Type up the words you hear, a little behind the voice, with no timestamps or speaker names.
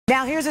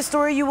Now here's a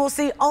story you will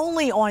see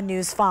only on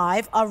News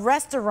 5. A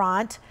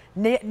restaurant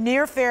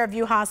near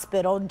Fairview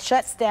Hospital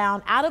shuts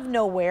down out of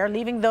nowhere,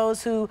 leaving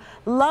those who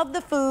love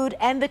the food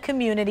and the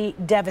community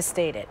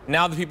devastated.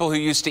 Now the people who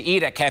used to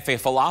eat at Cafe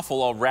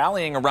Falafel are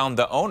rallying around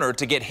the owner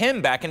to get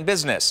him back in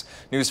business.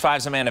 News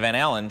 5's Amanda Van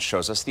Allen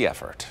shows us the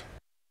effort.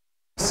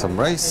 Some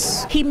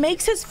rice. He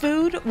makes his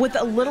food with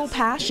a little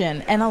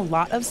passion and a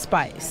lot of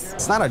spice.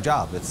 It's not a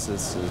job,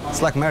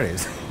 it's like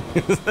marriage.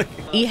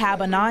 Ehab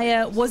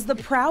Enaia was the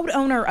proud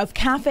owner of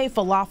Cafe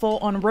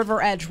Falafel on River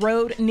Edge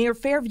Road near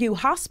Fairview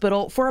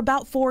Hospital for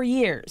about 4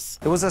 years.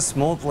 It was a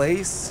small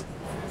place,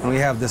 and we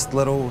have this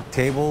little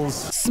tables.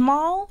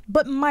 Small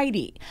but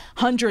mighty.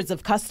 Hundreds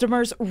of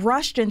customers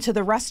rushed into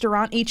the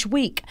restaurant each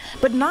week,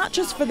 but not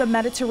just for the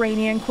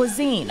Mediterranean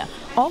cuisine,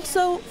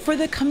 also for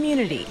the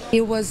community.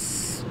 It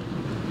was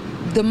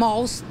the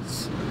most,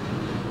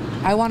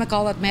 I want to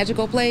call it,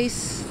 magical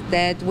place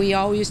that we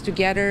all used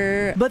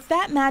together. But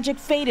that magic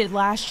faded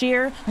last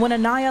year when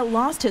Enaia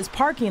lost his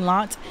parking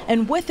lot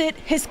and with it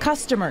his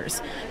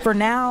customers. For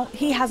now,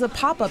 he has a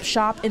pop-up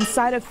shop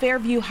inside of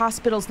Fairview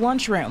Hospital's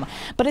lunchroom,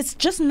 but it's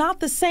just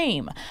not the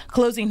same.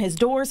 Closing his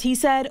doors, he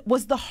said,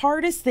 was the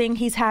hardest thing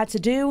he's had to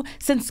do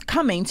since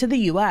coming to the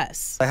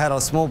U.S. I had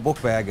a small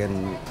book bag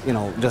and,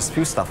 just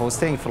few stuff. I was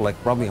staying for like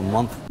probably a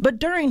month. But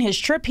during his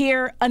trip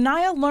here,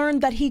 Enaia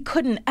learned that he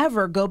couldn't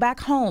ever go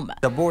back home.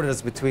 The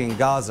borders between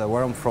Gaza,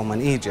 where I'm from,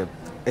 and Egypt,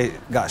 it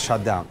got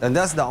shut down. And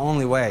that's the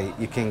only way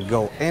you can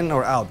go in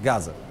or out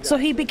Gaza. So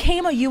he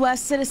became a U.S.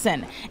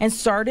 citizen and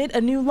started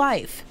a new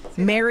life.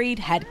 Married,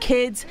 had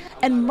kids,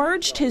 and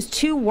merged his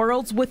two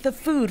worlds with the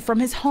food from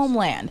his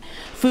homeland.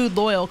 Food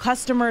loyal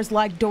customers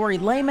like Dory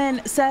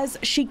Lehman says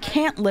she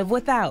can't live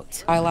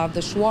without. I love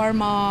the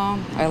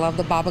shawarma, I love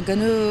the baba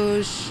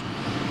ganoush,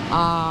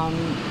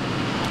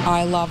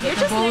 I love You're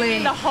the just tabbouleh.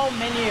 naming the whole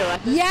menu.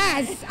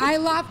 Yes, I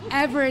love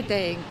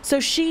everything.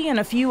 So she and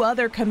a few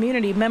other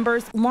community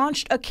members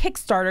launched a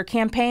Kickstarter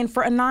campaign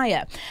for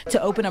Enaia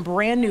to open a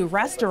brand new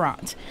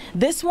restaurant.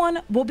 This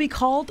one will be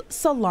called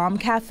Salam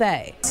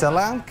Cafe.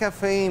 Salam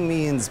Cafe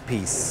means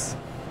peace.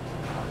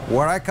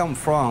 Where I come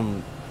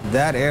from,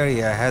 that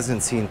area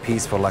hasn't seen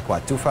peace for like,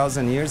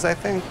 2,000 years, I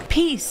think?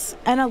 Peace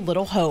and a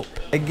little hope.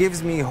 It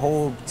gives me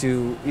hope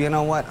to,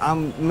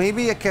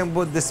 maybe I can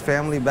put this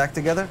family back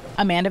together.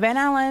 Amanda Van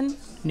Allen,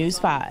 News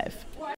 5.